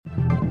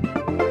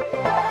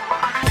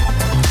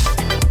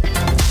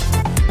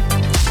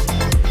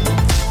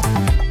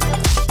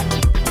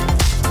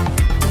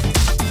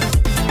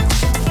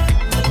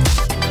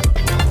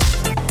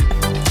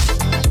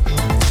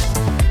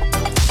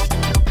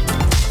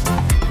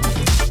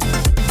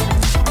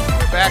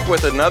back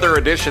with another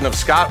edition of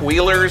Scott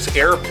Wheeler's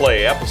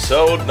Airplay,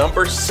 episode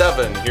number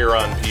 7 here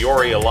on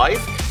Peoria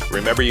Life.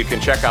 Remember, you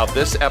can check out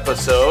this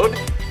episode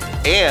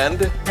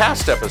and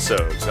past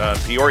episodes on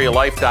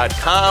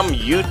PeoriaLife.com,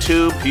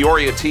 YouTube,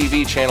 Peoria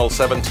TV, Channel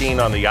 17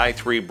 on the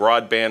i3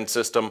 broadband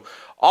system,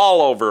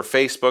 all over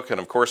Facebook, and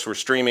of course we're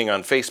streaming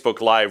on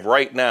Facebook Live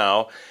right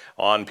now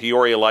on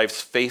Peoria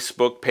Life's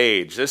Facebook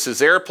page. This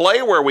is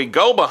Airplay, where we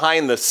go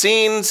behind the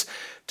scenes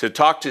to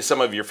talk to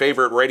some of your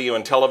favorite radio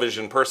and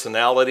television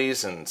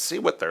personalities and see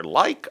what they're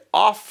like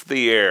off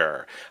the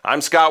air.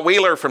 I'm Scott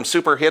Wheeler from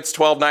Super Hits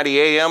 1290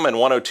 AM and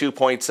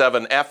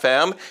 102.7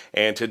 FM,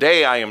 and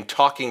today I am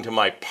talking to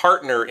my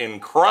partner in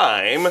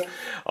crime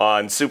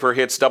on Super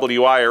Hits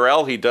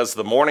WIRL. He does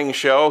the morning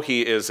show.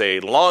 He is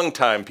a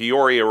longtime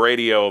Peoria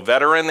radio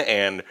veteran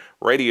and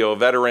radio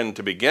veteran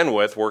to begin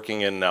with,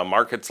 working in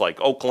markets like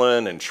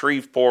Oakland and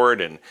Shreveport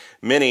and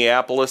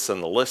Minneapolis,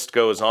 and the list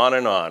goes on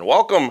and on.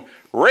 Welcome,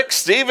 Rick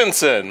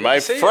Stevenson,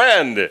 my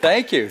friend.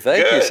 Thank you.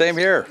 Thank you. Same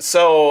here.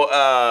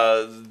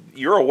 So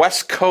you're a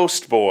West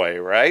Coast boy,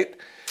 right?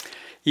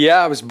 Yeah,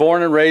 I was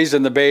born and raised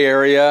in the Bay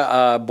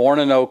Area, born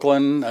in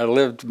Oakland. I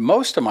lived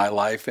most of my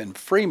life in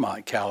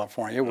Fremont,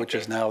 California, which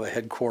is now the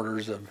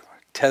headquarters of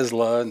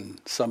Tesla and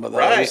some of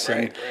those.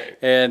 Right.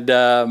 And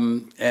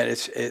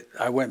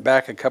I went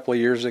back a couple of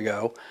years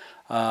ago,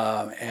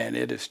 and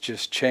it has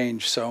just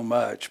changed so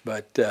much.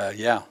 But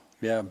yeah,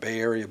 Bay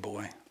Area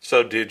boy.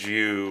 So did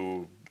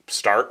you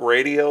start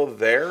radio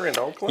there in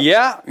Oakland?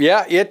 Yeah.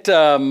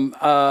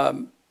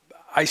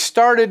 I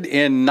started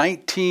in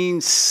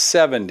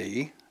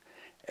 1970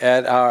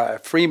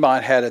 at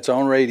Fremont had its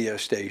own radio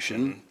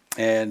station,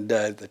 and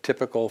the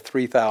typical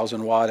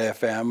 3,000 watt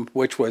FM,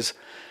 which was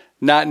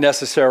not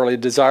necessarily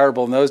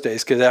desirable in those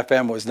days because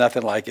FM was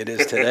nothing like it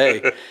is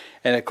today.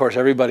 And of course,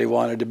 everybody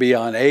wanted to be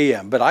on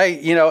AM. But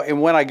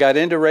and when I got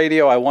into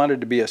radio, I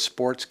wanted to be a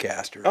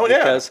sportscaster. Oh, yeah.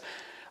 Because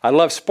I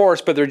love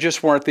sports, but there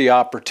just weren't the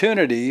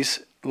opportunities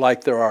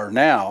like there are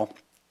now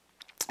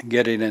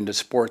getting into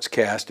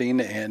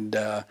sportscasting.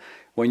 And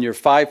when you're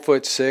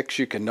 5'6",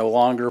 you can no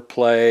longer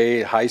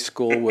play. High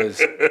school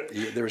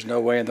there was no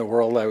way in the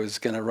world I was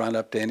going to run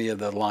up to any of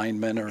the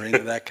linemen or any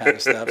of that kind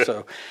of stuff.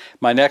 So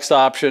my next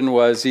option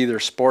was either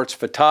sports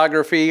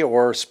photography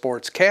or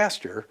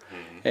sportscaster.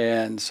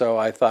 And so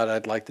I thought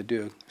I'd like to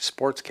do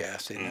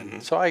sportscasting.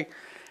 And so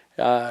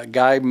a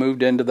guy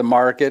moved into the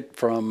market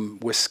from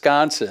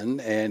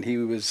Wisconsin, and he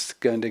was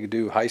going to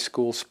do high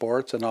school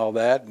sports and all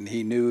that, and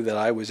he knew that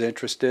I was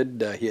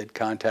interested. He had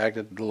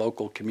contacted the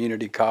local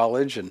community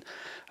college, and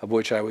of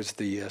which I was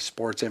the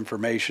sports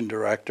information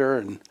director,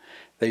 and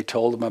they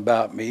told him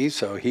about me,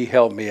 so he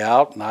helped me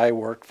out, and I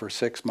worked for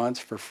 6 months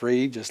for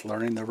free, just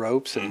learning the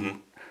ropes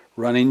and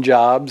running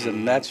jobs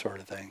and that sort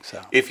of thing.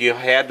 So, if you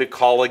had to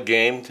call a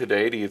game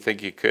today, do you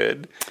think you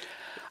could?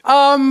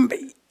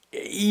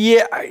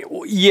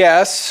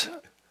 Yes,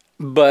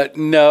 but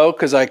no,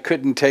 because I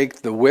couldn't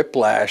take the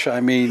whiplash. I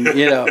mean,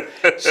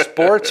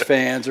 sports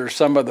fans are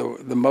some of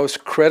the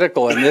most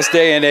critical in this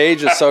day and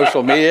age of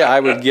social media. I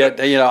would get,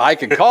 I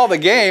could call the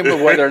game,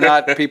 but whether or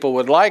not people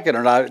would like it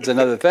or not, it's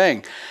another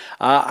thing.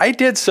 I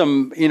did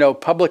some,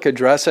 public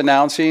address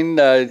announcing.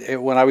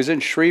 When I was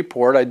in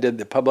Shreveport, I did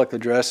the public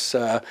address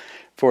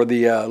for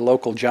the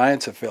local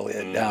Giants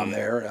affiliate down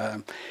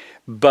there.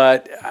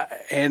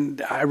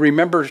 And I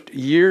remember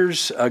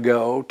years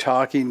ago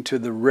talking to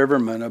the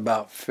Rivermen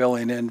about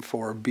filling in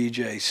for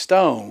B.J.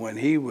 Stone when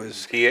he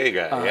was PA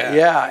guy,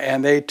 yeah,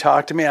 and they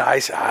talked to me, and I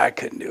said, I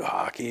couldn't do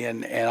hockey,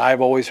 and I've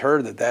always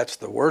heard that that's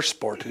the worst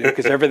sport to do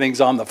because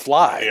everything's on the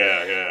fly.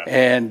 Yeah.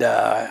 And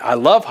I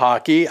love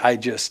hockey, I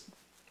just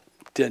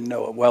didn't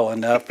know it well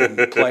enough, and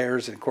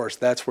players, and of course,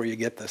 that's where you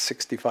get the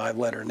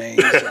 65-letter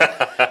names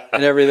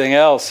and everything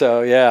else.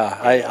 So, yeah,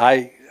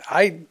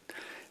 I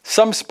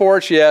some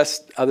sports,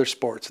 yes. Other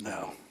sports,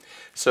 no.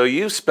 So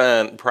you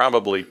spent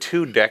probably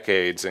 2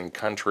 decades in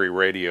country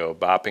radio,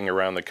 bopping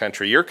around the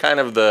country. You're kind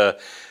of the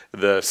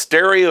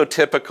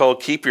stereotypical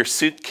keep your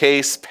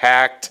suitcase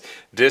packed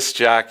disc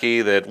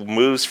jockey that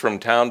moves from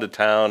town to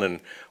town and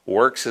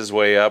works his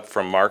way up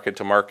from market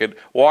to market.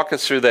 Walk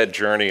us through that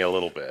journey a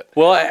little bit.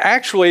 Well,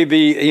 actually,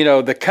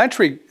 the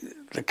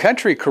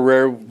country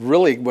career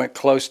really went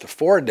close to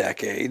 4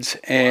 decades,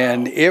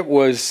 and it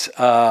was,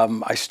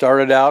 I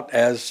started out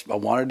as I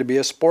wanted to be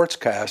a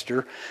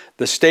sportscaster.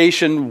 The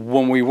station,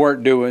 when we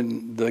weren't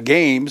doing the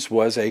games,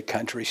 was a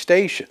country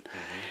station.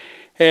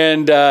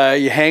 And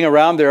you hang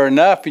around there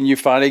enough, and you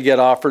finally get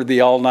offered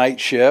the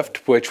all-night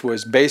shift, which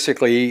was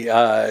basically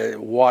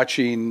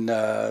watching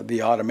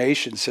the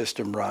automation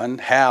system run,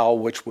 HAL,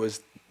 which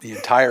was the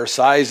entire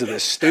size of the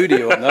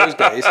studio in those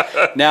days.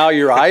 Now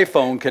your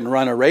iPhone can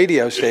run a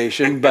radio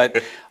station,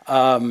 but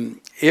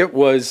it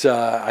was,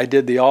 I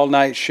did the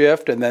all-night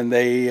shift, and then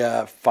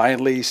they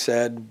finally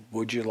said,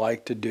 would you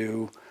like to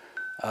do,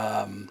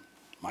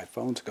 my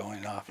phone's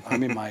going off,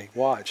 my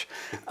watch.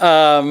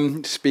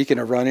 Speaking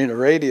of running a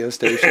radio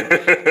station.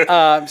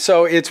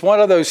 So it's one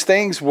of those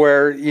things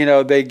where,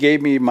 they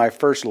gave me my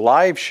first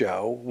live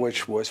show,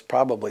 which was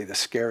probably the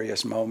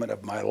scariest moment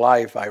of my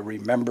life. I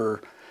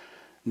remember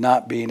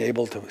not being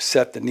able to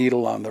set the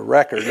needle on the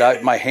record.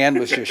 My hand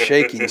was just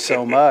shaking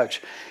so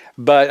much.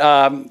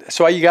 But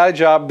so you got a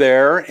job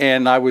there,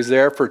 and I was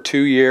there for 2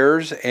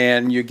 years,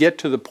 and you get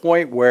to the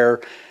point where,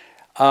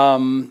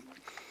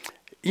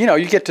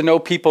 you get to know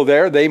people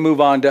there. They move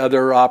on to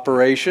other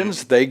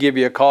operations. They give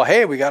you a call.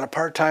 Hey, we got a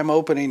part-time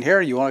opening here.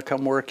 You want to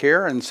come work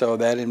here? And so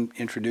that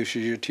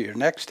introduces you to your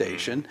next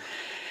station.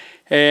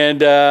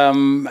 And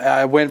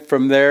I went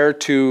from there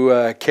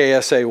to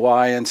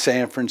KSAY in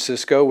San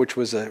Francisco, which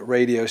was a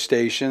radio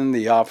station.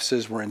 The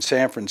offices were in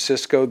San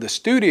Francisco. The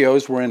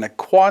studios were in a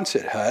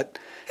Quonset hut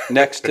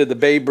next to the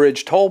Bay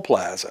Bridge Toll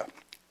Plaza.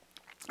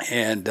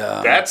 And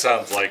that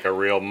sounds like a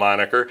real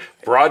moniker.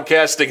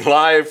 Broadcasting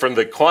live from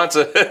the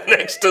Quonset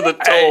next to the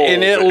toll.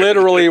 And it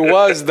literally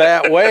was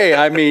that way.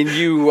 I mean,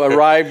 you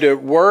arrived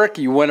at work,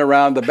 you went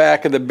around the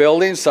back of the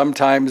building.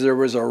 Sometimes there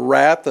was a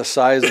rat the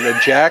size of a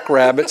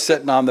jackrabbit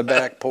sitting on the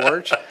back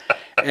porch.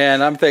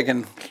 And I'm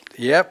thinking,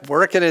 yep,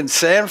 working in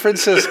San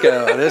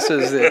Francisco. This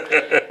is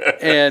it.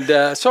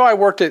 And so I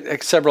worked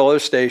at several other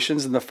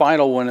stations, and the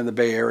final one in the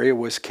Bay Area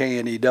was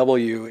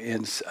KNEW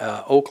in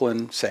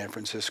Oakland, San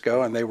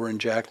Francisco, and they were in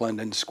Jack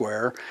London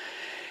Square.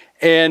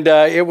 And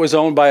it was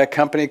owned by a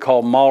company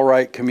called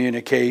Malrite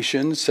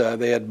Communications.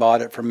 They had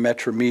bought it from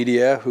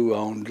Metromedia, who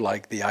owned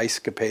like the Ice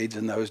Capades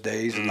in those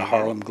days, and the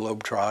Harlem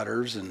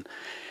Globetrotters.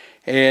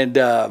 And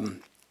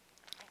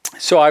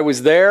so I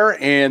was there,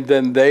 and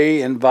then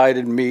they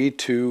invited me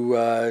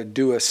to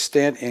do a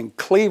stint in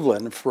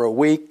Cleveland for a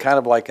week, kind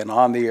of like an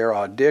on-the-air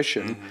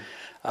audition,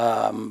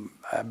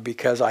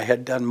 because I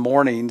had done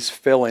mornings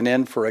filling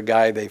in for a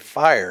guy they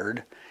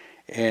fired,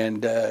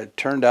 and it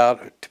turned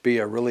out to be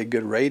a really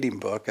good rating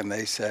book, and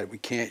they said, we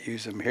can't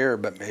use him here,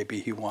 but maybe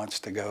he wants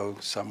to go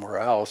somewhere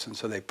else. And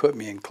so they put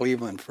me in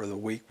Cleveland for the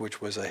week,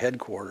 which was a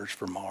headquarters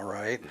for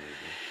Malrite.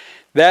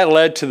 That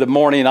led to the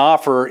morning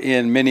offer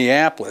in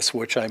Minneapolis,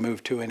 which I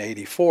moved to in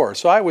 '84.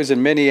 So I was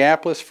in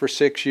Minneapolis for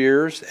 6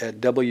 years at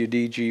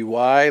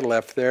WDGY,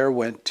 left there,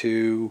 went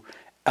to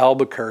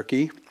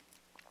Albuquerque,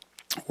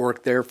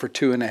 worked there for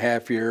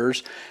 2.5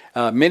 years.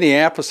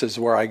 Minneapolis is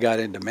where I got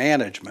into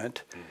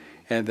management.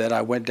 And then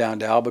I went down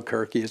to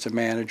Albuquerque as a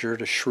manager,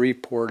 to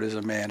Shreveport as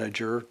a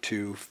manager,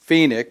 to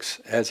Phoenix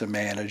as a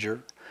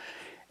manager.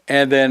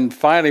 And then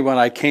finally, when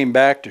I came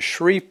back to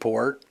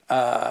Shreveport,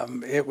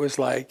 it was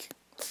like,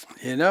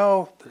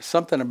 there's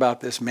something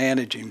about this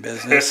managing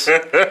business.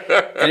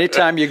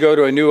 Anytime you go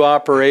to a new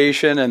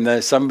operation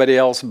and somebody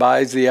else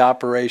buys the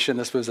operation,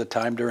 this was a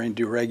time during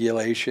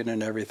deregulation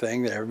and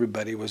everything, that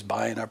everybody was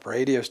buying up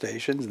radio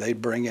stations.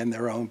 They'd bring in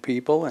their own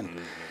people, and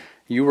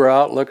you were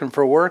out looking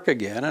for work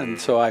again. And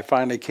so I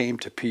finally came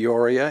to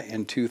Peoria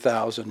in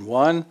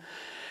 2001.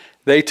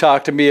 They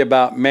talked to me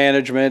about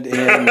management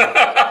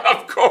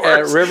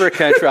at River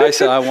Country. I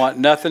said, I want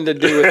nothing to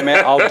do with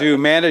I'll do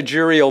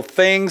managerial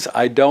things.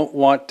 I don't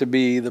want to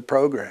be the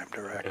program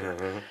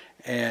director.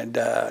 And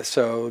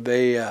so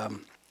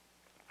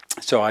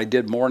I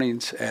did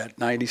mornings at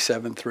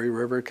 97.3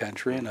 River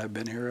Country, and I've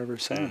been here ever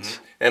since.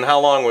 And how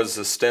long was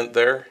the stint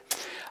there?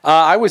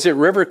 I was at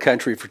River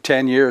Country for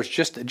 10 years,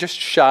 just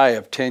shy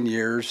of 10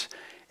 years,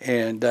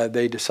 and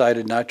they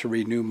decided not to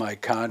renew my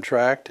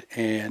contract,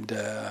 and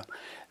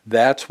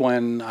that's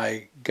when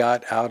I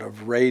got out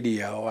of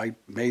radio. I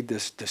made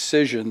this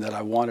decision that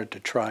I wanted to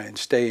try and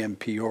stay in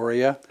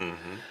Peoria.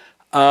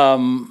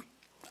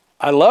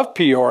 I love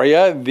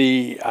Peoria.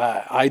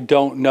 I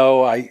don't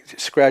know. I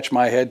scratch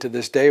my head to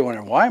this day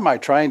wondering, why am I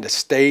trying to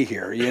stay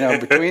here?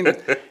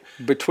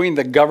 Between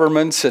the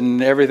governments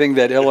and everything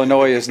that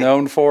Illinois is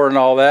known for and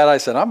all that, I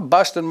said, I'm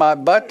busting my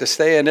butt to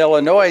stay in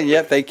Illinois, and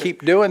yet they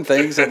keep doing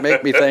things that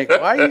make me think,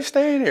 why are you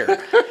staying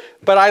here?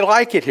 But I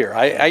like it here.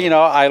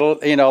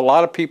 A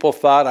lot of people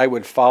thought I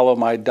would follow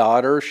my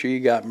daughter. She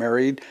got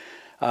married,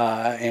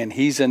 and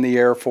he's in the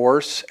Air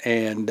Force,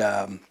 and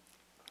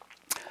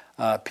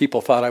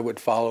people thought I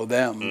would follow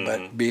them.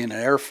 But being an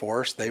Air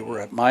Force, they were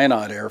at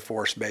Minot Air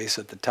Force Base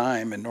at the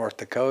time in North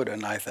Dakota,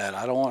 and I thought,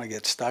 I don't want to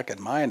get stuck at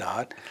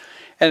Minot.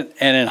 And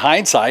in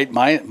hindsight,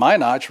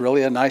 Minot's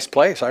really a nice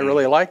place. I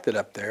really liked it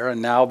up there.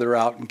 And now they're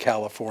out in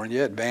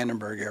California at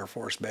Vandenberg Air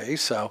Force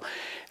Base. So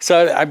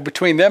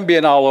between them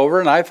being all over,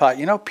 and I thought,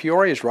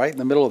 Peoria's right in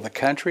the middle of the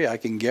country. I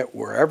can get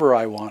wherever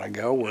I want to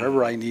go,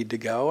 wherever I need to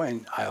go.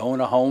 And I own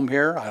a home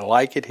here. I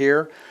like it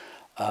here.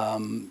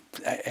 And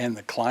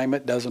the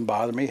climate doesn't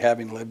bother me,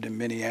 having lived in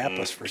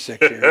Minneapolis for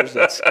 6 years.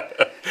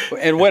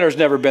 And winter's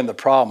never been the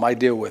problem. I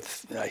deal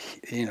with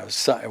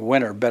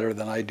winter better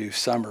than I do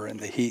summer and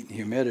the heat and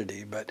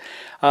humidity. But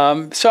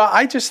so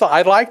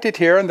I liked it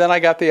here, and then I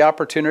got the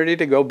opportunity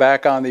to go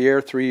back on the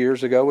air 3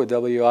 years ago with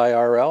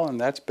WIRL,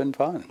 and that's been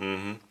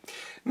fun.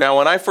 Now,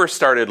 when I first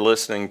started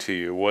listening to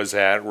you was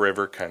at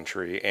River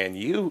Country, and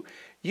you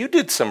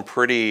did some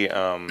pretty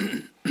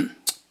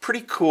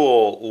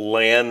cool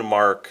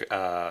landmark,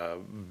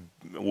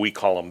 we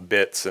call them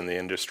bits in the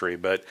industry,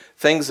 but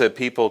things that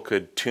people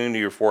could tune to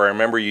you for. I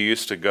remember you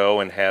used to go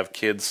and have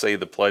kids say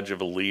the Pledge of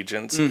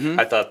Allegiance.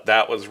 I thought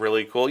that was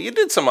really cool. You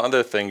did some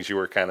other things you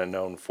were kind of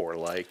known for,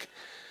 like...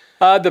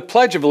 The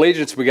Pledge of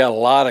Allegiance, we got a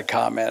lot of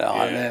comment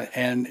on, Yeah.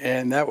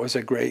 and that was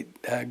a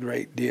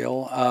great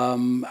deal.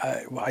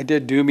 I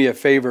did Do Me a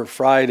Favor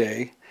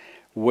Friday,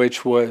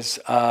 which was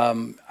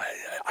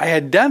I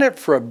had done it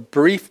for a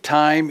brief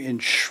time in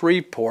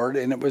Shreveport,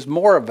 and it was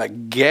more of a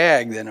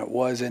gag than it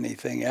was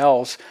anything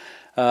else.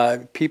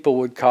 People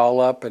would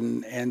call up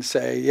and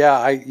say, "Yeah,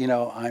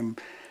 I'm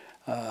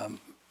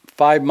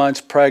 5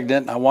 months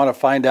pregnant. And I want to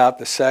find out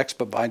the sex,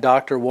 but my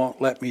doctor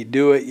won't let me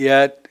do it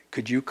yet.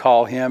 Could you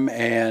call him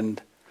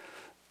and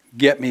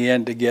get me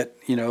in to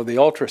get the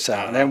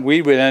ultrasound?" Uh-huh. And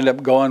we would end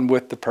up going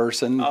with the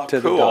person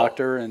to cool. the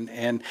doctor,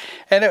 and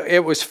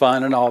it was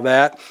fun and all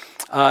that.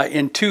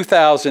 In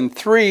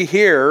 2003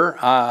 here,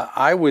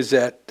 I was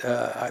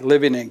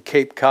living in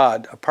Cape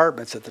Cod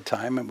Apartments at the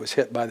time and was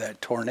hit by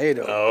that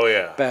tornado. Oh,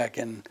 yeah. Back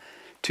in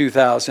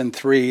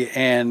 2003,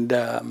 and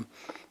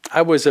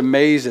I was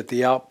amazed at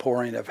the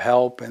outpouring of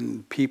help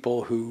and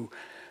people who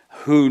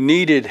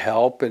needed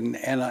help, and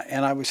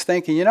I was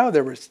thinking,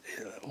 there was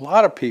a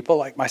lot of people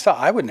like myself.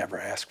 I would never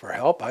ask for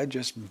help. I'd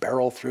just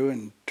barrel through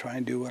and try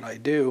and do what I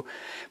do.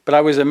 But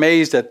I was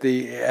amazed at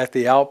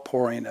the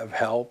outpouring of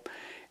help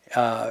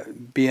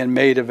being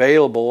made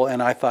available,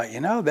 and I thought,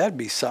 that'd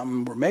be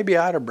something where maybe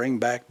I ought to bring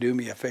back Do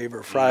Me a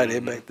Favor Friday,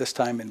 but this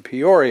time in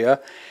Peoria.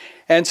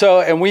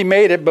 And we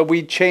made it, but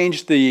we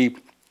changed the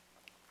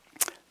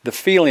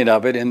feeling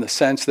of it in the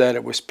sense that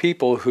it was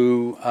people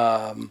who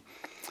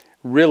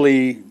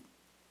really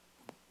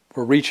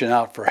were reaching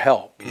out for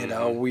help.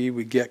 We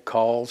would get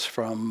calls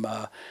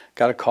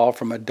got a call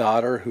from a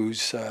daughter whose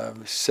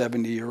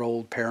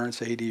 70-year-old parents,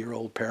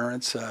 80-year-old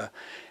parents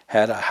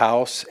had a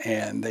house,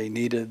 and they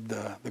needed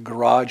the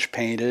garage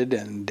painted,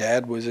 and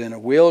Dad was in a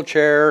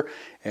wheelchair,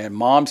 and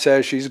Mom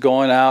says she's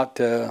going out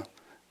to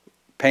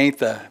paint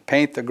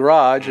the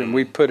garage, and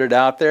we put it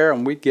out there,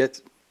 and we'd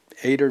get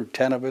 8 or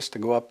 10 of us to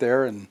go up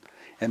there and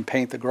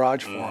paint the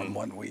garage for them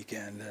one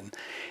weekend,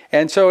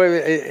 and so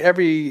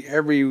every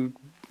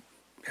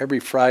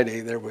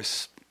Friday there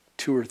was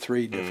 2 or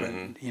 3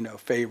 different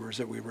favors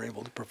that we were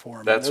able to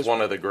perform. That's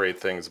one of the great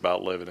things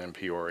about living in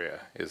Peoria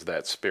is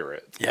that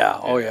spirit. Yeah.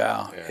 Oh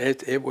yeah.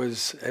 It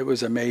was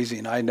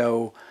amazing. I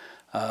know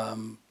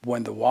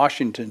when the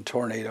Washington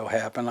tornado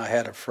happened, I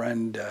had a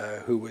friend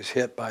who was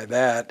hit by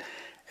that,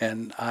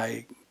 and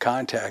I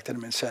contacted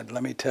him and said,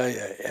 "Let me tell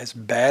you, as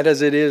bad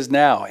as it is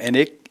now, and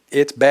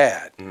it's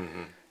bad,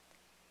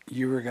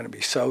 you are going to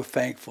be so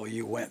thankful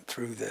you went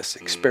through this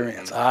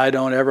experience. I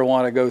don't ever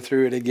want to go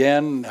through it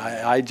again.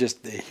 I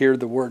just hear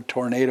the word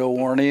tornado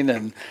warning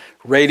and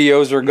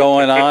radios are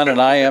going on and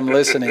I am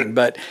listening.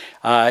 But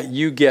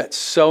you get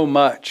so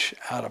much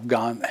out of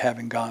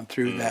having gone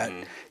through that,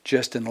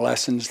 just in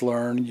lessons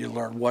learned. You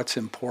learn what's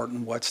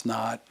important, what's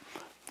not,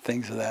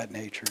 things of that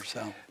nature.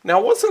 So now,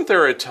 wasn't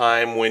there a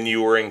time when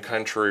you were in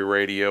country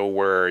radio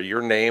where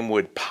your name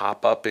would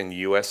pop up in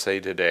USA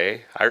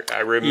Today?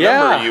 I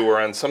remember you were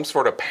on some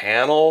sort of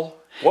panel.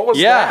 What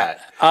was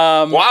that?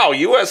 Wow,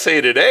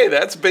 USA Today,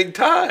 that's big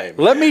time.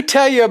 Let me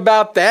tell you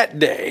about that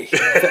day.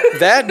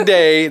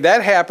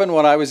 That happened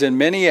when I was in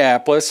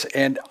Minneapolis,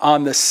 and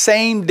on the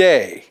same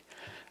day,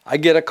 I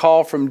get a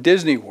call from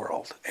Disney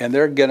World, and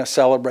they're going to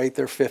celebrate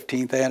their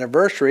 15th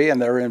anniversary, and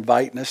they're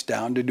inviting us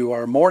down to do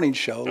our morning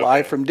show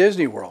live from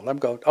Disney World. I'm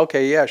going,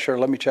 okay, yeah, sure,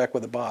 let me check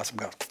with the boss. I'm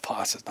going, the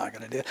boss is not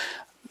going to do it.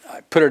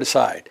 I put it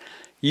aside.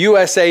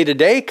 USA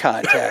Today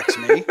contacts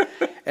me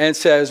and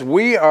says,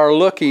 we are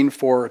looking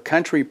for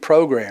country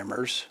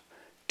programmers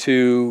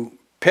to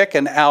pick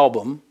an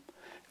album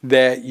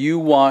that you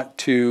want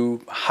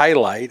to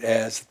highlight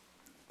as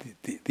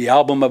the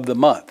album of the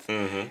month.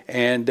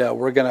 And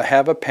we're going to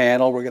have a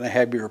panel. We're going to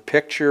have your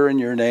picture and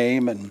your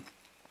name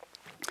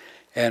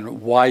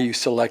and why you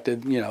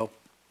selected,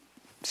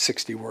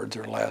 60 words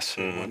or less.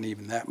 It wasn't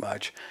even that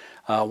much.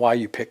 Why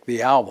you picked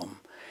the album.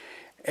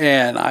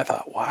 And I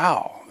thought,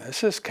 wow,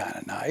 this is kind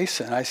of nice.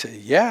 And I said,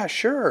 yeah,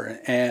 sure.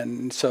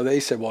 And so they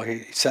said, well,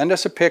 hey, send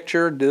us a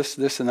picture, this,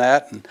 and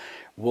that, and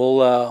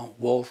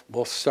we'll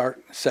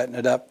start setting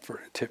it up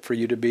for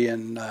you to be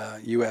in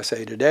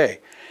USA Today.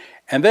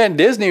 And then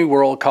Disney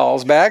World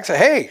calls back, say,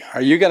 hey,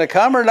 are you going to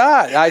come or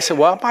not? And I said,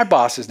 well, my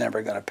boss is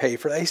never going to pay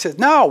for that. He says,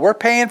 no, we're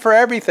paying for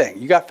everything.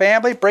 You got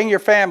family? Bring your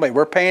family.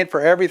 We're paying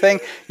for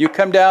everything. You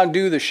come down,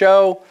 do the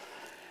show.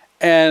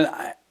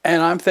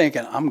 And I'm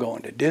thinking, I'm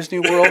going to Disney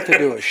World to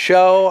do a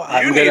show.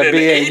 I'm going to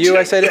be in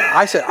USA.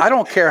 I said, I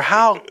don't care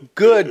how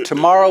good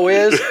tomorrow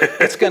is.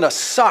 It's going to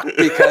suck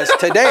because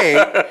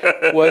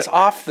today was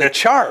off the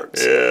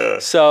charts. Yeah.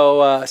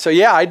 So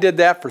yeah, I did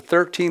that for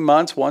 13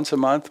 months. Once a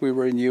month, we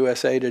were in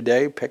USA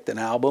Today, picked an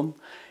album.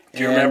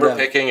 Do you remember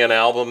picking an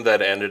album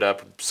that ended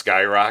up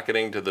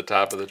skyrocketing to the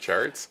top of the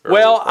charts? Or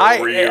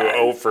were you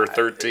 0 for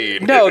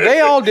 13? No,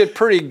 they all did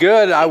pretty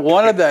good.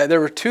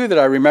 There were 2 that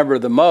I remember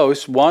the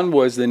most. One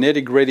was the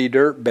Nitty Gritty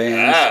Dirt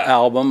Band's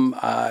album.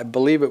 I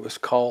believe it was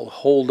called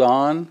Hold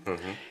On.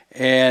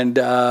 And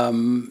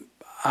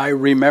I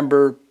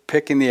remember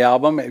picking the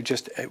album. It was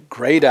just a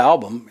great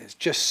album. It's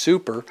just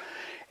super.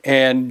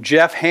 And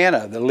Jeff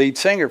Hanna, the lead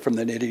singer from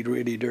the Nitty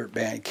Gritty Dirt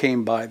Band,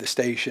 came by the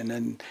station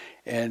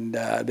and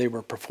they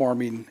were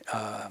performing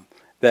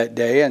that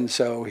day, and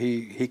so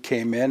he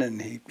came in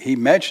and he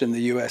mentioned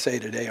the USA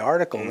Today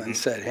article and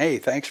said, "Hey,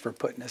 thanks for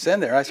putting this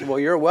in there." I said, "Well,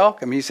 you're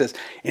welcome." He says,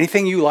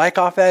 "Anything you like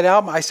off that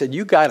album?" I said,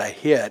 "You got a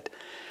hit.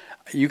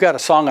 You got a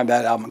song on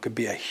that album, could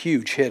be a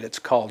huge hit. It's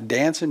called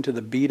Dancing to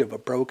the Beat of a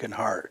Broken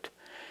Heart."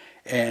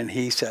 And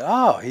he said,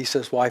 "Oh," he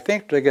says, "Well, I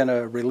think they're going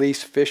to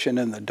release Fishing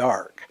in the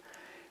Dark,"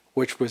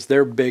 which was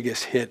their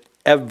biggest hit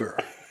ever.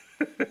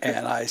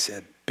 And I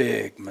said,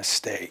 "Big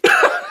mistake."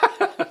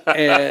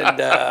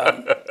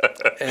 And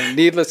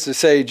needless to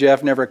say,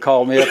 Jeff never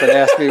called me up and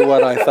asked me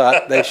what I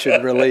thought they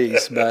should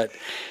release.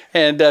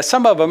 And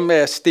some of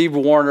them, Steve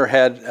Wariner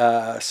had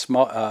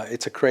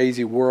 "It's a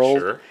Crazy World."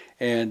 Sure.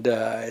 And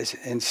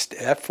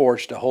that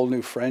forged a whole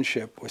new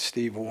friendship with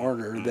Steve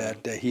Wariner,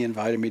 that he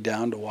invited me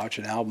down to watch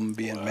an album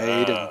being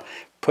made and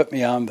put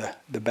me on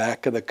the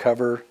back of the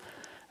cover.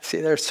 See,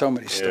 there's so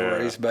many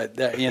stories, but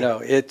it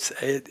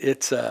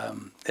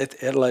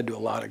led to a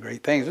lot of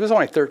great things. It was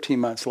only 13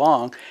 months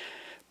long,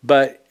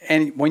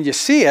 and when you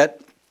see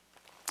it,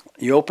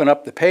 you open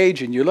up the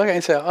page and you look at it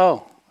and say,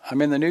 "Oh,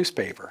 I'm in the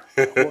newspaper."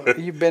 Well,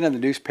 you've been in the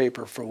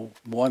newspaper for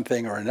one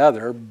thing or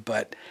another,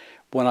 but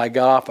when I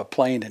got off a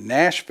plane in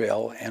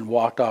Nashville and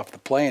walked off the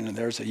plane and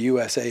there's a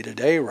USA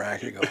Today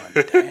rack, you're going,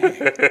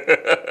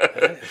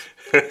 "Dang."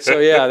 So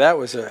yeah, that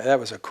was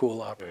a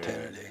cool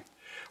opportunity.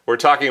 We're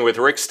talking with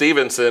Rick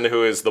Stevenson,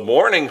 who is the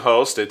morning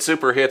host at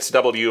Super Hits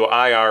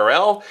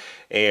WIRL,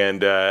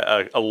 and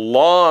a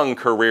long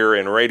career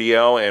in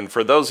radio. And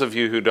for those of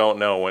you who don't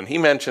know, when he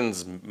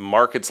mentions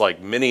markets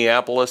like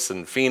Minneapolis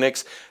and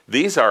Phoenix,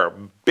 these are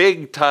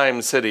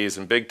big-time cities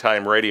and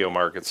big-time radio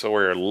markets, so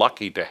we're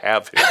lucky to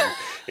have him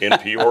in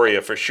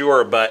Peoria for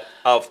sure. But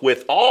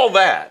with all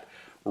that,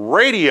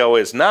 radio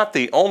is not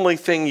the only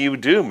thing you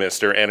do,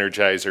 Mr.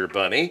 Energizer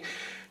Bunny.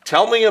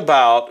 Tell me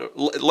about,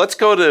 let's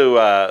go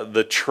to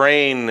the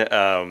train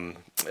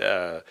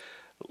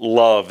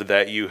love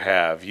that you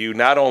have. You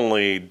not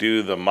only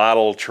do the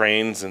model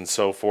trains and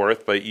so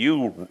forth, but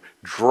you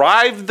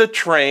drive the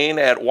train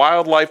at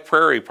Wildlife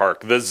Prairie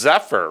Park, the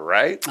Zephyr,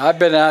 right? I've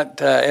been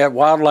at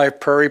Wildlife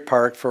Prairie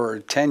Park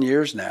for 10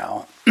 years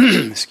now,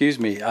 excuse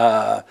me,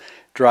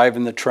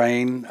 driving the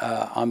train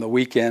on the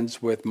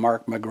weekends with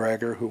Mark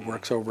McGregor, who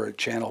works over at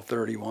Channel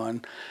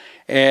 31.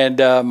 And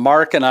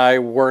Mark and I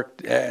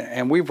worked,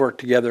 and we've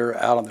worked together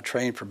out on the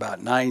train for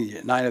about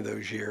nine of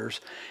those years.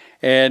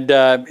 And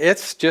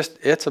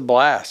it's a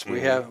blast. We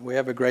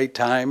have a great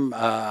time.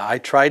 I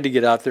tried to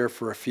get out there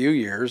for a few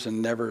years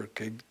and never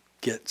could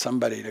get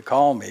somebody to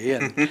call me.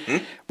 And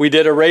we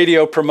did a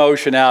radio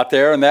promotion out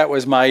there, and that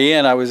was my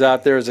in. I was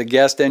out there as a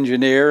guest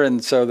engineer,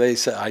 and so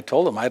I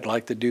told them I'd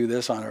like to do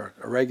this on a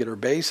regular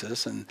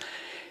basis, and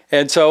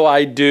so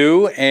I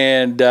do,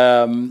 and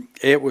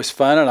it was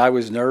fun, and I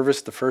was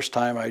nervous the first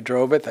time I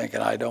drove it, thinking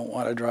I don't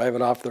want to drive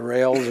it off the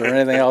rails or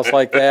anything else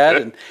like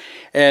that.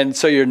 And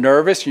so you're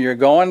nervous, and you're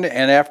going,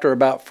 and after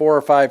about 4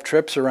 or 5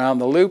 trips around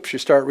the loops, you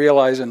start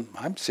realizing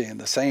I'm seeing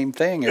the same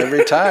thing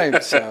every time.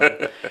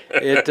 But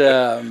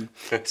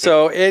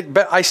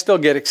I still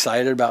get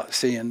excited about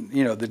seeing,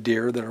 the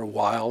deer that are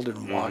wild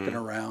and walking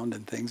around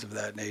and things of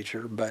that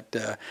nature. But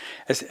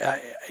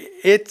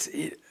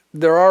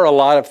there are a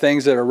lot of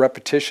things that are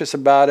repetitious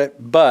about it,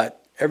 but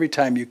every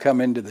time you come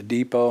into the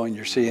depot and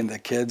you're seeing the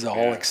kids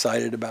all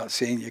excited about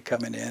seeing you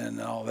coming in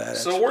and all that.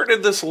 So where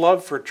did this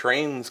love for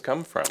trains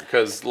come from?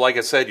 Because, like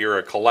I said, you're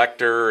a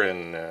collector,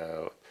 and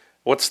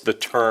what's the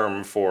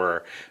term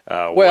for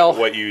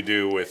what you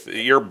do with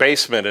your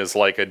basement is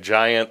like a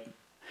giant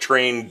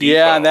train depot.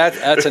 Yeah, and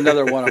that's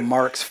another one of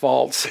Mark's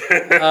faults.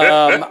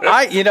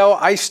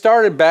 I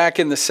started back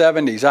in the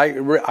 70s.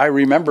 I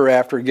remember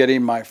after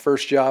getting my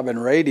first job in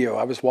radio,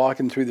 I was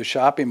walking through the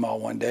shopping mall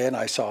one day and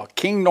I saw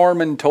King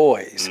Norman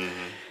Toys,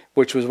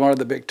 which was one of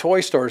the big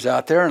toy stores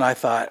out there, and I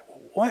thought,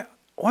 when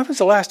was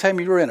the last time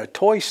you were in a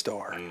toy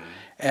store?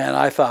 And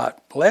I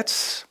thought,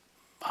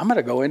 I'm going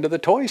to go into the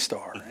toy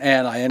store.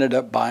 And I ended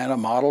up buying a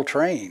model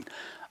train,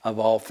 of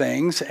all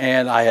things,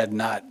 and I had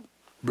not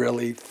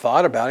really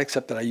thought about it,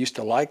 except that I used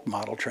to like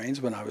model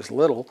trains when I was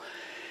little.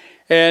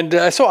 And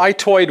so I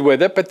toyed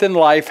with it, but then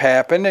life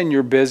happened and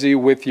you're busy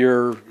with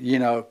your,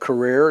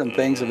 career and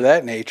things of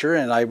that nature.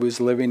 And I was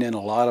living in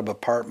a lot of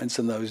apartments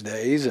in those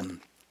days and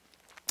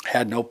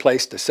had no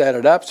place to set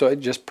it up. So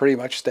it just pretty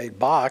much stayed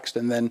boxed.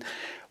 And then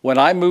when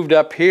I moved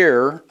up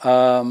here,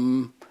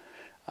 the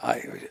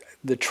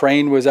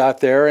train was out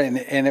there,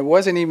 and it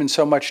wasn't even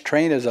so much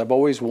train as I've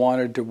always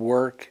wanted to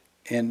work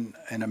in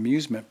an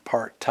amusement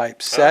park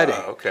type setting.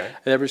 Okay.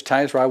 There was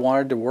times where I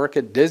wanted to work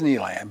at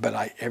Disneyland,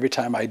 but every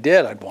time I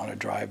did, I'd want to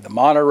drive the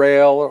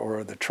monorail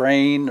or the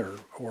train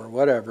or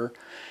whatever.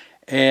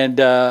 And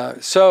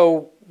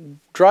so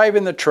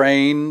driving the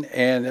train,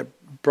 and it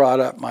brought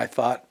up my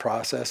thought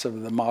process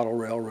of the model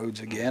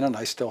railroads again, and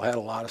I still had a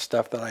lot of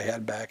stuff that I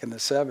had back in the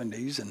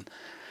 70s. And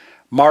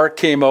Mark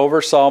came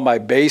over, saw my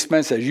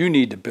basement, says, "You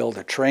need to build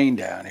a train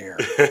down here."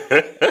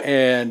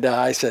 And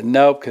I said,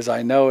 "Nope, because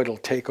I know it'll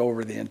take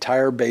over the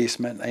entire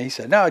basement." And he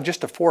said, "No,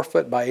 just a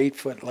 4-foot by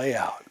 8-foot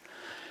layout."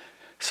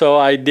 So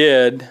I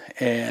did,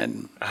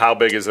 and how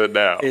big is it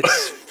now?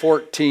 it's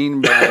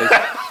 14 by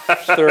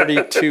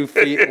 32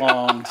 feet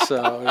long.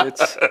 So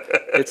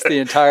it's the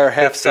entire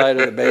half side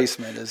of the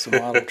basement is the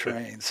model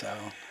train. So.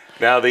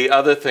 Now, the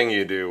other thing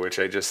you do, which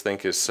I just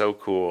think is so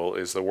cool,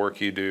 is the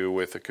work you do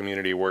with the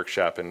Community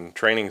Workshop and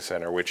Training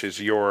Center, which is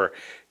your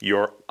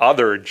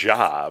other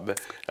job.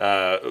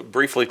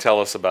 Briefly tell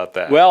us about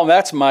that. Well,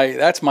 that's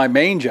my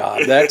main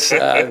job. That's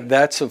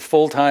a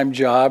full-time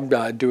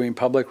job doing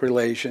public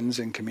relations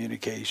and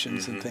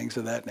communications and things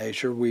of that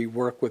nature. We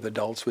work with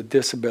adults with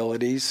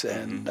disabilities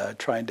and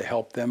trying to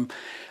help them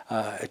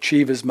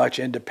achieve as much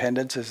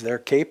independence as they're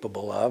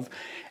capable of.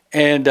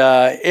 And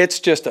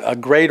it's just a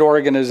great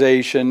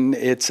organization.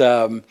 It's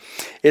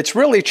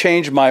really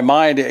changed my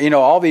mind. You know,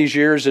 all these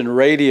years in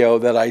radio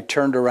that I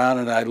turned around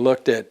and I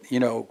looked at, you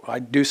know, I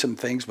do some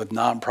things with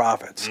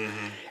nonprofits.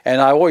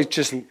 And I always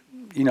just,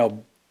 you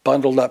know,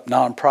 bundled up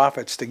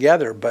nonprofits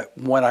together. But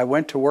when I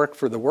went to work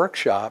for the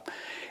workshop,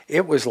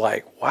 it was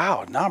like,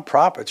 wow,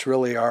 nonprofits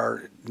really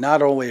are,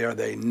 not only are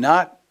they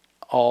not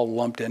all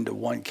lumped into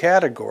one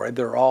category,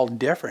 they're all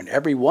different.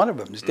 Every one of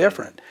them is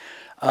different.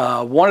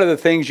 One of the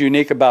things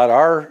unique about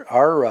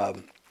our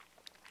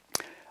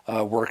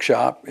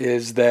workshop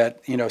is that,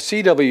 you know,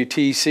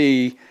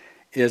 CWTC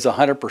is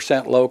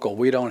 100% local.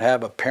 We don't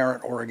have a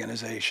parent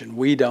organization.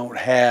 We don't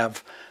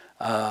have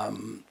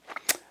that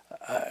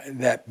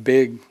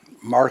big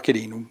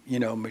marketing, you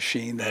know,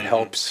 machine that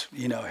helps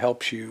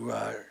you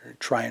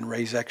try and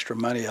raise extra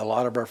money. A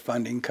lot of our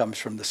funding comes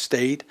from the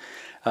state.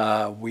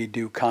 We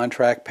do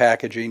contract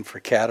packaging for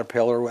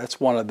Caterpillar. That's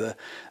one of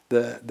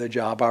the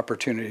job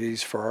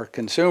opportunities for our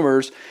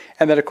consumers.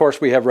 And then, of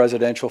course, we have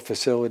residential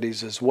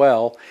facilities as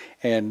well.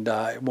 And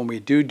when we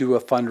do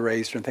a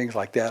fundraiser and things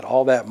like that,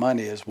 all that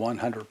money is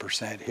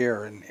 100%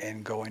 here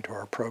and going to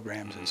our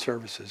programs and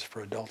services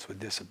for adults with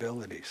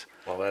disabilities.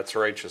 Well, that's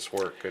righteous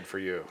work. Good for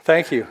you.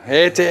 Thank you.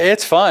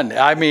 It's fun.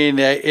 I mean,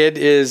 it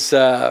is...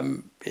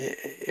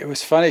 It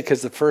was funny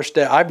because the first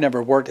day, I've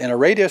never worked in a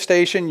radio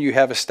station. You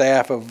have a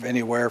staff of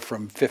anywhere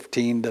from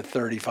 15 to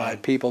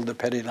 35 people,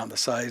 depending on the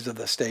size of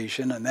the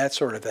station and that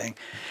sort of thing.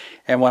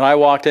 And when I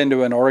walked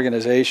into an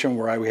organization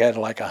where we had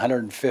like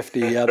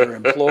 150 other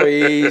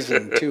employees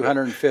and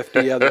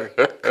 250 other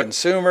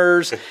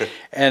consumers,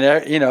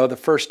 and you know, the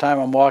first time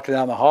I'm walking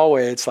down the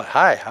hallway, it's like,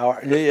 "Hi, how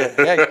are you?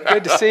 Yeah,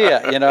 good to see you."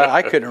 You know,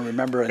 I couldn't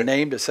remember a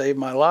name to save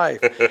my life,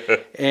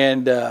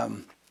 and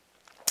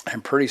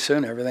pretty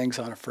soon everything's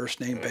on a first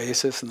name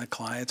basis, and the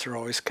clients are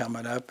always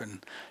coming up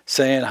and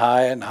saying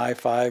hi and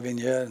high-fiving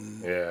you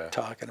and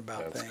talking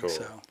about things. Cool.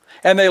 So,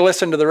 and they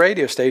listen to the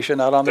radio station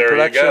out on the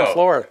production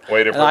floor.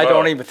 Way to and I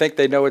don't even think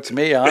they know it's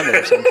me on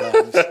there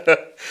sometimes.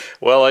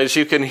 Well, as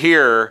you can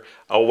hear,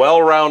 a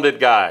well-rounded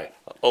guy.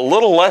 A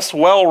little less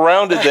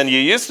well-rounded than you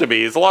used to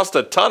be. He's lost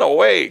a ton of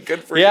weight.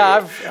 Good for you.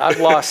 Yeah, I've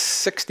lost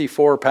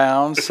 64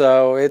 pounds,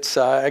 so it's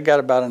I got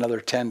about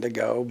another 10 to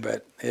go.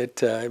 But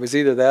it was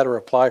either that or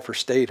apply for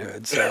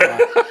statehood. So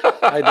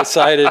I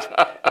decided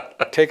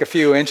take a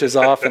few inches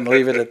off and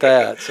leave it at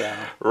that. So.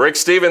 Rick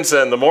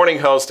Stevenson, the morning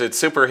host at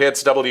Super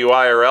Hits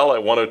WIRL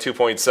at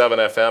 102.7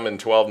 FM and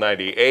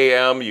 1290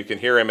 AM. You can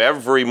hear him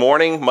every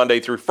morning, Monday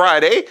through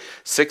Friday,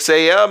 6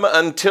 a.m.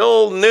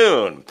 until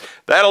noon.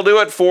 That'll do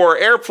it for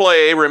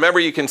Airplay. Remember,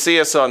 you can see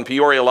us on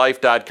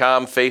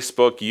PeoriaLife.com,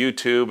 Facebook,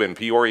 YouTube, and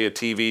Peoria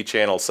TV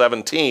Channel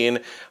 17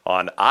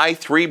 on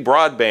i3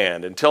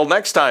 Broadband. Until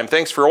next time,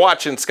 thanks for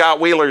watching Scott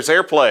Wheeler's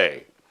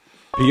Airplay.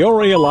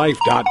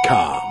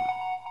 PeoriaLife.com